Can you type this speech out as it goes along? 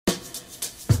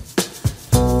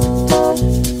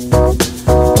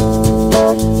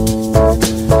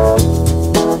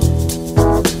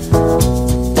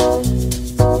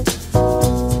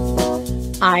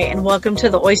and welcome to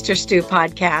the Oyster Stew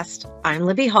podcast. I'm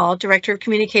Libby Hall, Director of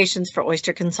Communications for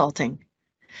Oyster Consulting.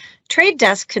 Trade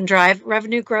desks can drive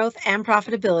revenue growth and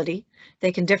profitability.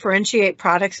 They can differentiate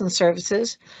products and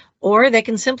services, or they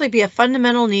can simply be a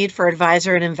fundamental need for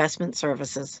advisor and investment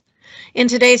services. In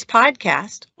today's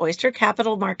podcast, Oyster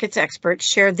Capital Markets experts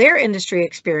share their industry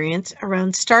experience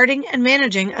around starting and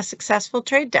managing a successful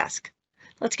trade desk.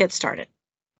 Let's get started.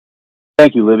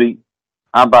 Thank you, Libby.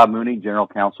 I'm Bob Mooney, General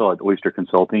Counsel at Oyster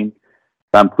Consulting.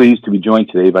 I'm pleased to be joined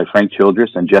today by Frank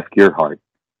Childress and Jeff Gearhart.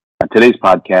 On today's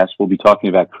podcast, we'll be talking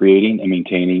about creating and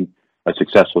maintaining a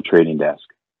successful trading desk.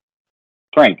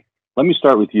 Frank, let me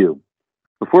start with you.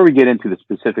 Before we get into the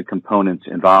specific components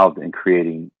involved in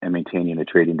creating and maintaining a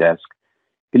trading desk,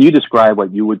 can you describe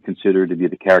what you would consider to be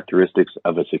the characteristics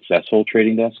of a successful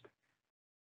trading desk?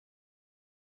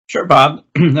 Sure, Bob.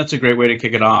 That's a great way to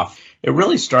kick it off. It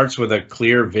really starts with a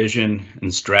clear vision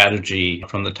and strategy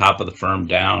from the top of the firm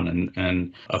down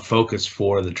and a focus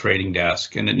for the trading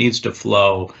desk. And it needs to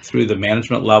flow through the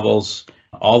management levels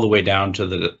all the way down to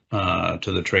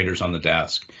the traders on the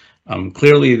desk.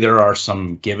 Clearly, there are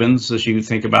some givens as you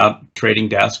think about trading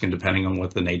desk and depending on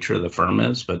what the nature of the firm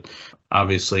is, but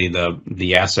obviously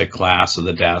the asset class of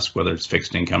the desk, whether it's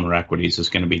fixed income or equities, is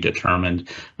going to be determined.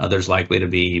 There's likely to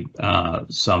be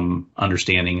some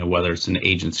understanding of whether it's an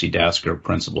agency desk or a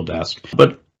principal desk,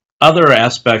 but other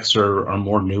aspects are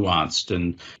more nuanced.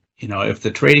 And if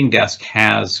the trading desk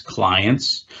has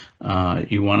clients,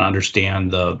 you want to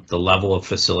understand the level of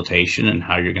facilitation and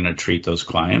how you're going to treat those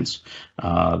clients,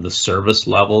 the service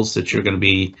levels that you're going to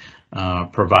be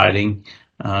providing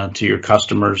to your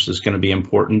customers is going to be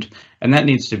important, and that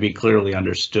needs to be clearly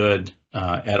understood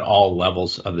at all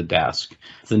levels of the desk.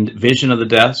 The vision of the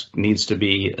desk needs to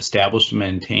be established and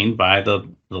maintained by the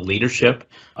leadership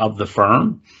of the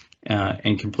firm,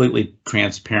 and completely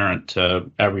transparent to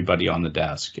everybody on the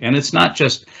desk. And it's not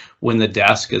just when the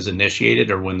desk is initiated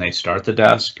or when they start the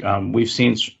desk. We've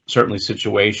seen certainly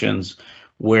situations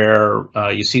where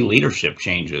you see leadership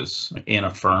changes in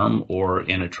a firm or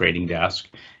in a trading desk,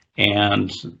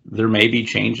 and there may be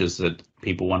changes that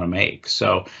people want to make.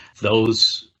 So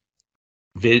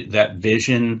that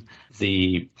vision,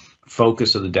 the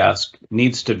focus of the desk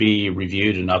needs to be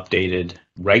reviewed and updated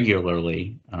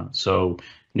regularly. So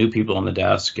new people on the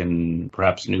desk and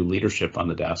perhaps new leadership on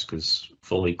the desk is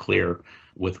fully clear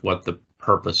with what the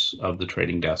purpose of the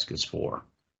trading desk is for.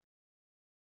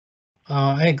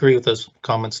 I agree with those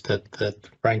comments that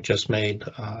Frank just made.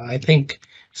 I think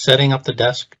setting up the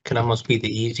desk can almost be the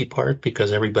easy part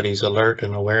because everybody's alert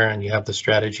and aware and you have the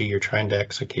strategy you're trying to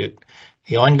execute.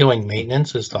 The ongoing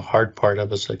maintenance is the hard part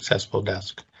of a successful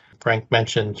desk. Frank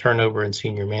mentioned turnover in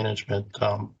senior management.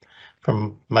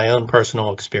 From my own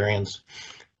personal experience,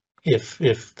 if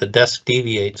the desk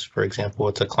deviates, for example,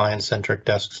 it's a client-centric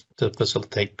desk to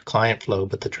facilitate client flow,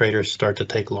 but the traders start to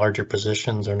take larger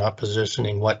positions or not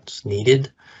positioning what's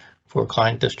needed for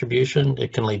client distribution,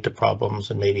 it can lead to problems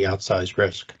and maybe outsized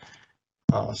risk.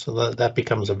 So that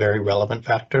becomes a very relevant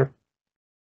factor.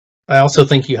 I also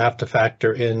think you have to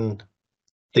factor in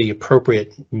the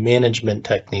appropriate management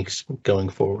techniques going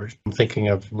forward. I'm thinking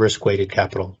of risk-weighted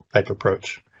capital type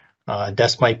approach. A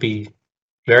desk might be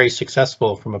very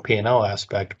successful from a P&L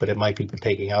aspect, but it might be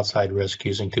taking outside risk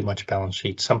using too much balance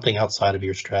sheet, something outside of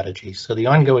your strategy. So the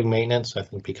ongoing maintenance, I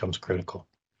think, becomes critical.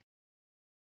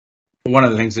 One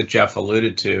of the things that Jeff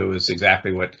alluded to is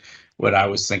exactly what I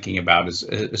was thinking about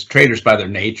is traders by their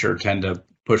nature tend to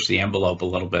push the envelope a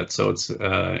little bit. So it's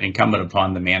incumbent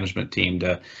upon the management team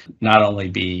to not only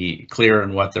be clear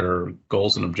in what their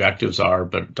goals and objectives are,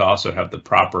 but to also have the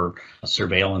proper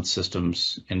surveillance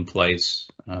systems in place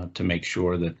to make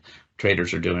sure that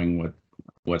traders are doing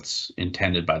what's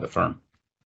intended by the firm.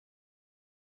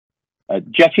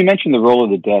 Jeff, you mentioned the role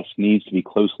of the desk needs to be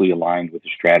closely aligned with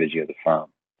the strategy of the firm.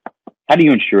 How do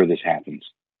you ensure this happens?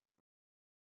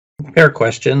 Fair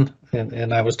question.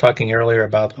 And I was talking earlier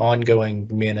about ongoing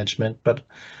management, but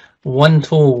one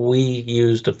tool we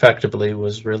used effectively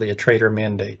was really a trader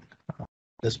mandate.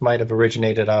 This might have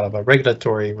originated out of a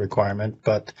regulatory requirement,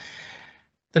 but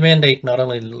the mandate not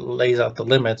only lays out the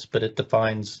limits, but it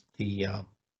defines the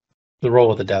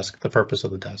role of the desk, the purpose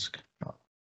of the desk.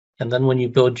 And then when you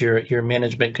build your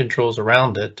management controls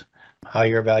around it, how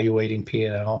you're evaluating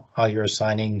P&L, how you're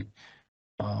assigning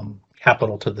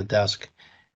capital to the desk,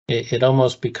 it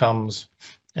almost becomes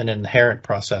an inherent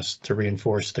process to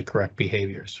reinforce the correct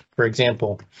behaviors. For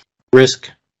example, risk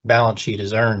balance sheet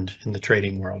is earned in the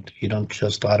trading world. You don't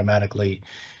just automatically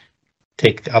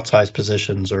take outsized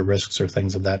positions or risks or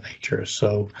things of that nature.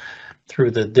 So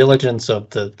through the diligence of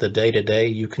the day-to-day,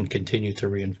 you can continue to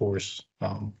reinforce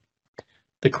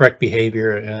the correct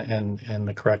behavior and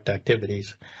the correct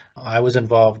activities. I was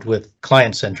involved with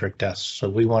client-centric desks, so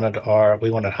we wanted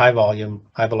high volume,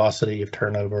 high velocity of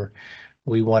turnover.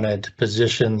 We wanted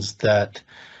positions that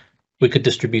we could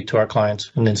distribute to our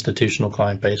clients, an institutional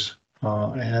client base,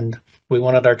 and we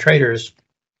wanted our traders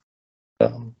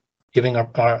giving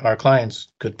our clients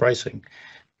good pricing.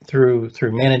 Through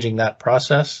managing that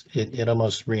process, it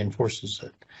almost reinforces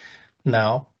it.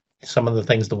 Now, some of the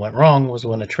things that went wrong was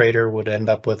when a trader would end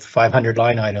up with 500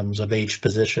 line items of aged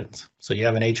positions. So you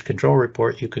have an age control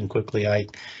report, you can quickly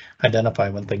identify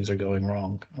when things are going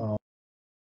wrong.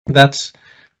 That's,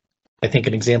 I think,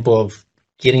 an example of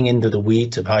getting into the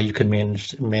weeds of how you can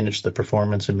manage the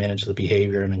performance and manage the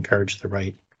behavior and encourage the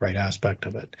right aspect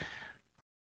of it.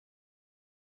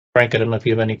 Frank, I don't know if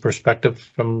you have any perspective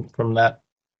from that.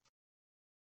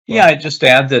 Yeah, I'd just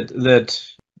add that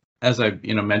as I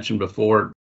mentioned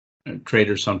before,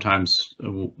 traders sometimes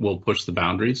will push the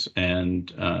boundaries,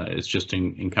 and it's just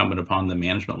incumbent upon the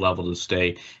management level to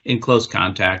stay in close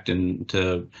contact and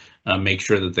to make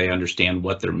sure that they understand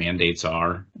what their mandates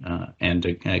are and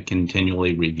to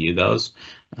continually review those.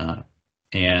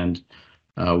 And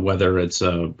whether it's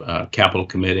a capital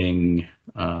committing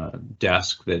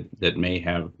desk that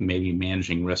may be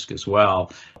managing risk as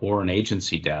well, or an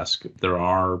agency desk, there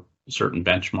are certain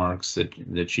benchmarks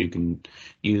that you can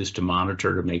use to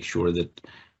monitor to make sure that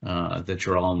that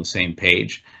you're all on the same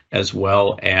page, as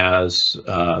well as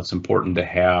it's important to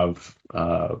have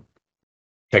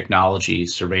technology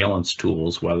surveillance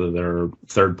tools, whether they're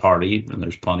third party, and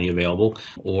there's plenty available,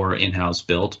 or in-house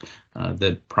built,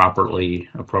 that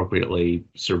appropriately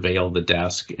surveil the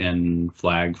desk and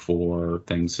flag for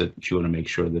things that you want to make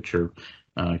sure that you're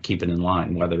keeping in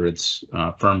line, whether it's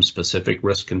firm-specific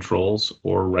risk controls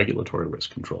or regulatory risk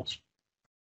controls.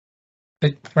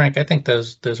 Frank, I think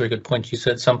those are good points. You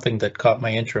said something that caught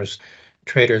my interest.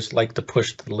 Traders like to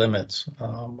push the limits.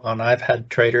 And I've had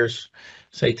traders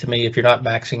say to me, if you're not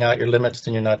maxing out your limits,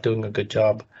 then you're not doing a good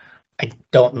job. I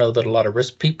don't know that a lot of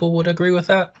risk people would agree with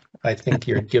that. I think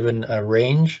you're given a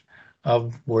range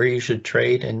of where you should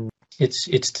trade, and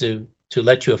it's to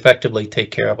let you effectively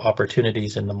take care of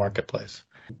opportunities in the marketplace.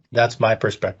 That's my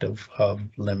perspective of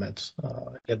limits.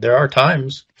 There are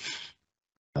times,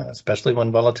 especially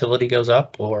when volatility goes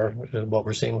up, or what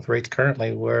we're seeing with rates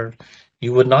currently, where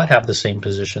you would not have the same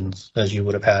positions as you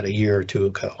would have had a year or two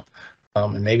ago.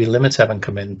 And maybe limits haven't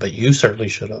come in, but you certainly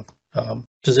should have.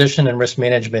 Position and risk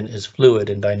management is fluid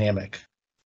and dynamic.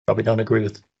 Probably don't agree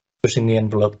with pushing the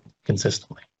envelope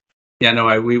consistently. Yeah,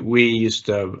 no, we used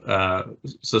to,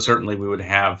 so certainly we would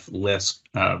have limits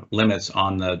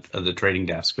on the trading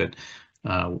desk, but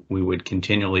we would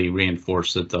continually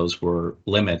reinforce that those were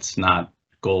limits, not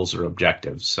goals or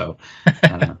objectives. So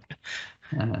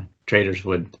traders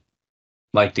would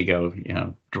like to go,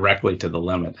 directly to the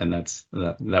limit, and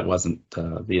that wasn't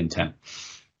the intent.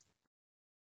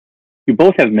 You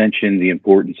both have mentioned the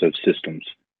importance of systems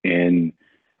in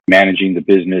managing the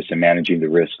business and managing the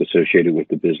risk associated with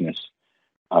the business.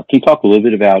 Can you talk a little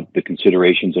bit about the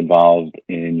considerations involved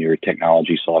in your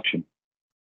technology selection?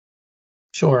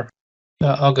 Sure.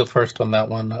 I'll go first on that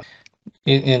one.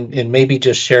 And maybe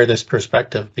just share this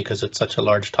perspective because it's such a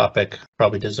large topic,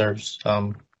 probably deserves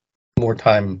more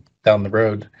time down the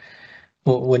road.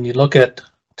 When you look at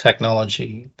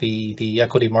technology, the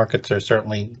equity markets are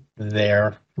certainly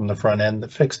there from the front end. The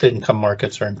fixed income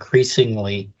markets are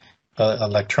increasingly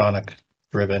electronic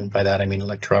driven. By that, I mean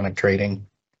electronic trading.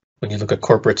 When you look at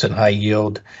corporates and high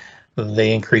yield,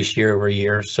 they increase year over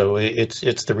year. So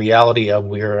it's the reality of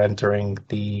we're entering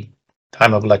the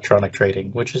time of electronic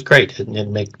trading, which is great.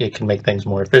 It can make things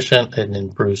more efficient and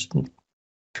improves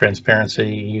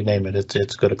transparency. You name it.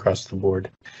 It's good across the board.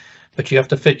 But you have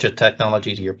to fit your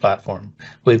technology to your platform.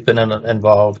 We've been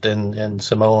involved in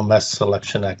some OMS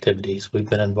selection activities. We've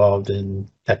been involved in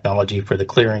technology for the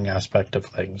clearing aspect of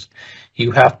things.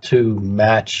 You have to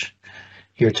match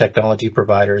your technology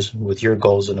providers with your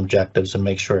goals and objectives and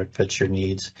make sure it fits your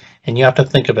needs. And you have to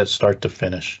think of it start to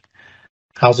finish.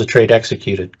 How's the trade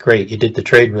executed? Great, you did the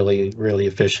trade really, really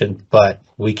efficient, but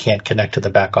we can't connect to the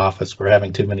back office. We're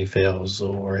having too many fails,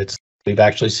 or we've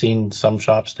actually seen some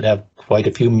shops that have quite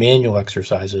a few manual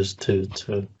exercises to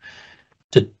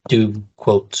do,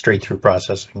 quote, straight through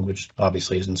processing, which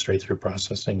obviously isn't straight through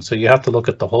processing. So you have to look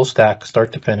at the whole stack,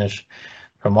 start to finish,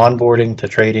 from onboarding to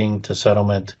trading to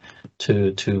settlement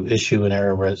to issue and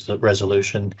error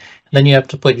resolution. And then you have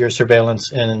to put your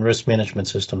surveillance and risk management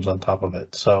systems on top of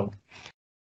it. So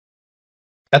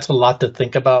that's a lot to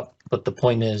think about, but the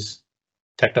point is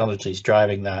technology is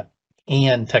driving that,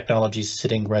 and technology is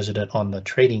sitting resident on the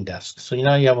trading desk. So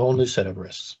now you have a whole new set of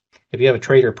risks. If you have a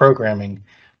trader programming,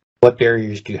 what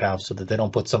barriers do you have so that they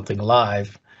don't put something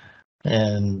live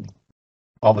and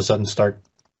all of a sudden start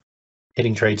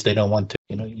hitting trades they don't want to.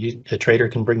 A trader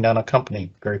can bring down a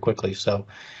company very quickly. So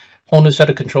whole new set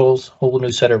of controls, whole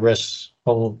new set of risks,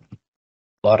 whole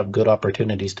lot of good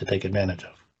opportunities to take advantage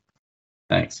of.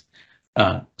 Thanks.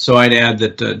 So I'd add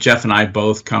that Jeff and I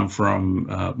both come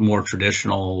from more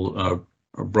traditional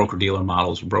broker-dealer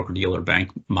models, broker-dealer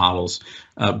bank models.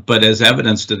 But as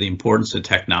evidence to the importance of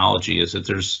technology is that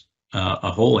there's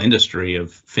a whole industry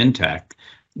of fintech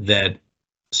that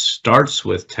starts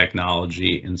with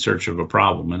technology in search of a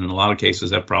problem. And in a lot of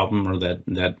cases, that problem or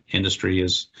that industry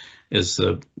is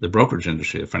the brokerage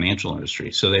industry, the financial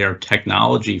industry. So they are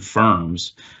technology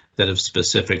firms that have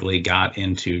specifically got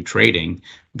into trading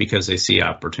because they see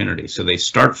opportunity. So they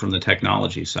start from the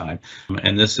technology side.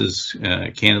 And this is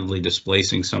candidly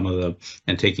displacing some of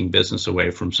and taking business away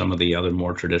from some of the other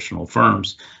more traditional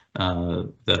firms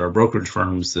that are brokerage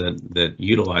firms that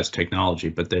utilize technology.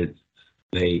 But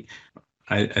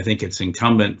I think it's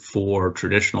incumbent for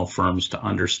traditional firms to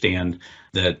understand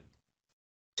that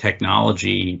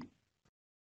technology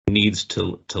needs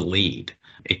to lead.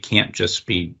 It can't just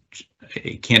be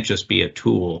a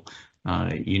tool.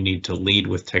 You need to lead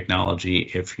with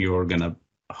technology if you're going to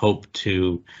hope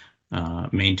to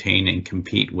maintain and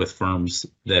compete with firms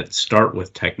that start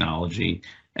with technology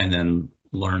and then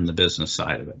learn the business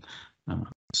side of it.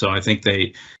 So I think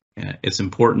it's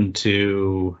important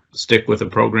to stick with a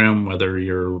program, whether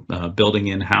you're building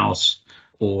in-house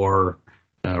or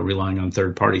relying on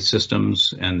third-party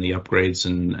systems and the upgrades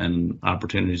and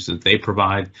opportunities that they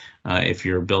provide. If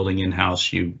you're building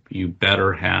in-house, you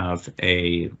better have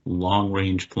a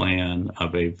long-range plan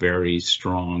of a very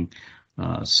strong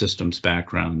systems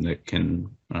background that can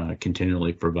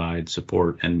continually provide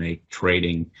support and make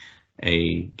trading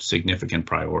a significant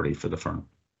priority for the firm.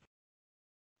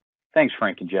 Thanks,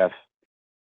 Frank and Jeff.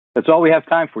 That's all we have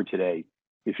time for today.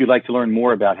 If you'd like to learn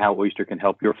more about how Oyster can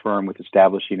help your firm with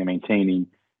establishing and maintaining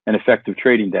an effective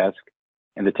trading desk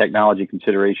and the technology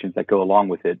considerations that go along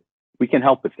with it, we can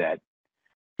help with that.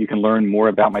 You can learn more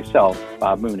about myself,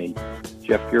 Bob Mooney,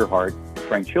 Jeff Gearhart,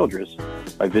 Frank Childress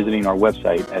by visiting our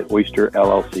website at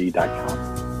oysterllc.com.